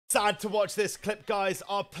Sad to watch this clip, guys.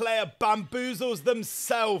 Our player bamboozles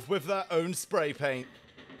themselves with their own spray paint.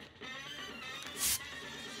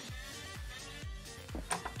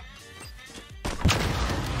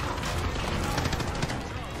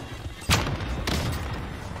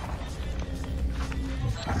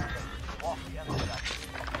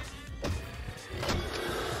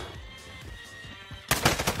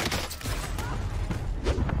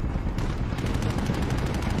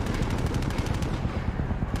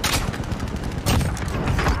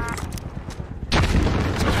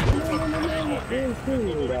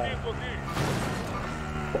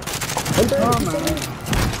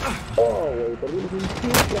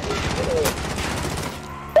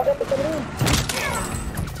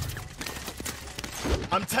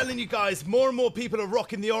 I'm telling you guys, more and more people are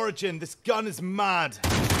rocking the Origin. This gun is mad.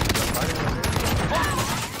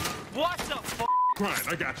 What the f***? Grind,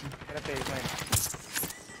 I got you. Espérate, güey.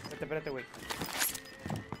 What the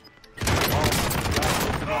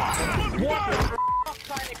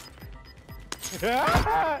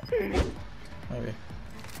Maybe.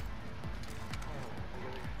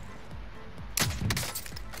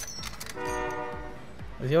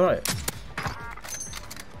 Is he alright?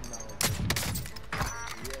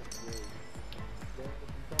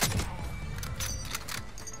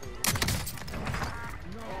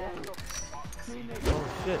 Oh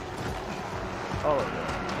shit. Oh yeah.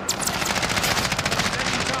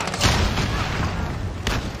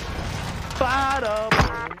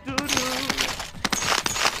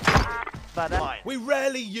 We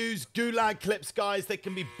rarely use gulag clips, guys. They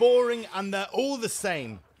can be boring and they're all the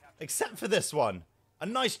same. Except for this one. A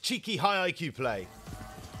nice cheeky high IQ play.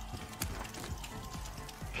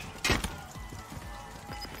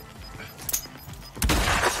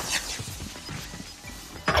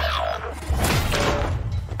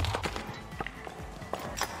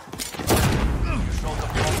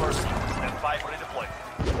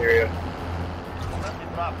 Area.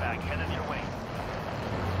 drop back headed your way.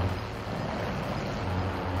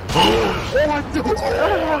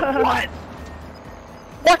 What?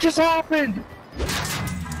 What just happened?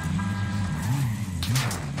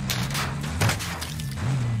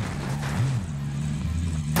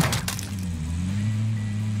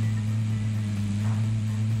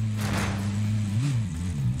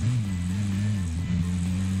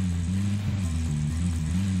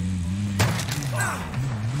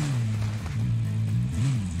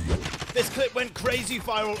 This clip went crazy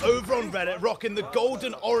viral over on Reddit, rocking the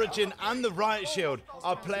golden origin and the riot shield.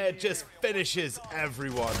 Our player just finishes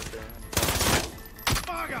everyone.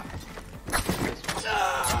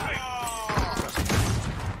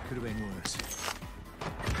 Could have been worse.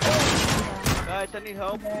 Guys, I need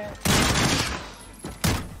help.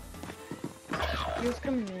 He was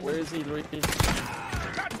coming in. Where is he, Luis?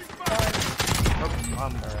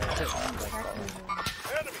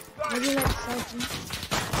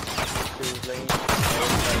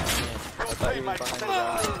 Maybe like something.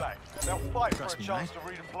 They'll fight for a Trust me, chance mate. to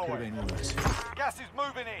Could have redeploy. been worse. Gas is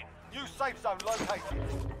moving in. New safe zone located.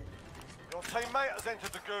 Your teammate has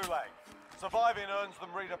entered the gulag. Surviving earns them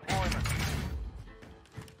redeployment.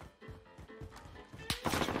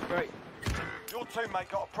 Right. Your teammate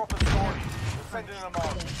got a proper story. We're sending him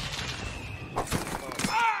on.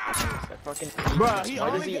 That fucking. Bruh, he Why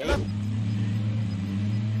does only he get aim?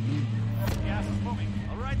 Gas is moving.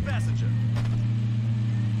 All right, passenger.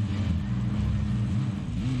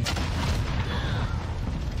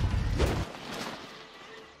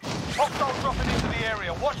 Hostile dropping into the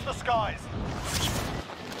area. Watch the skies.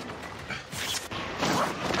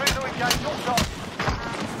 Clear to engage all shots.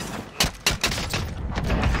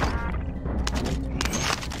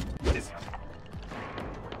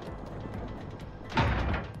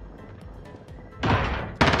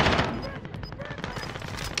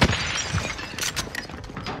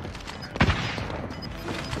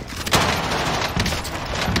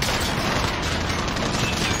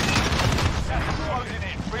 Closing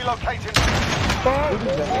in. Relocating.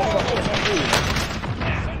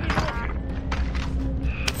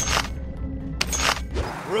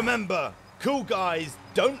 Remember, cool guys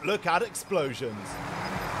don't look at explosions.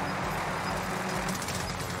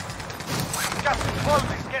 Gas is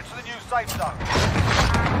closing. Get to the new safe zone.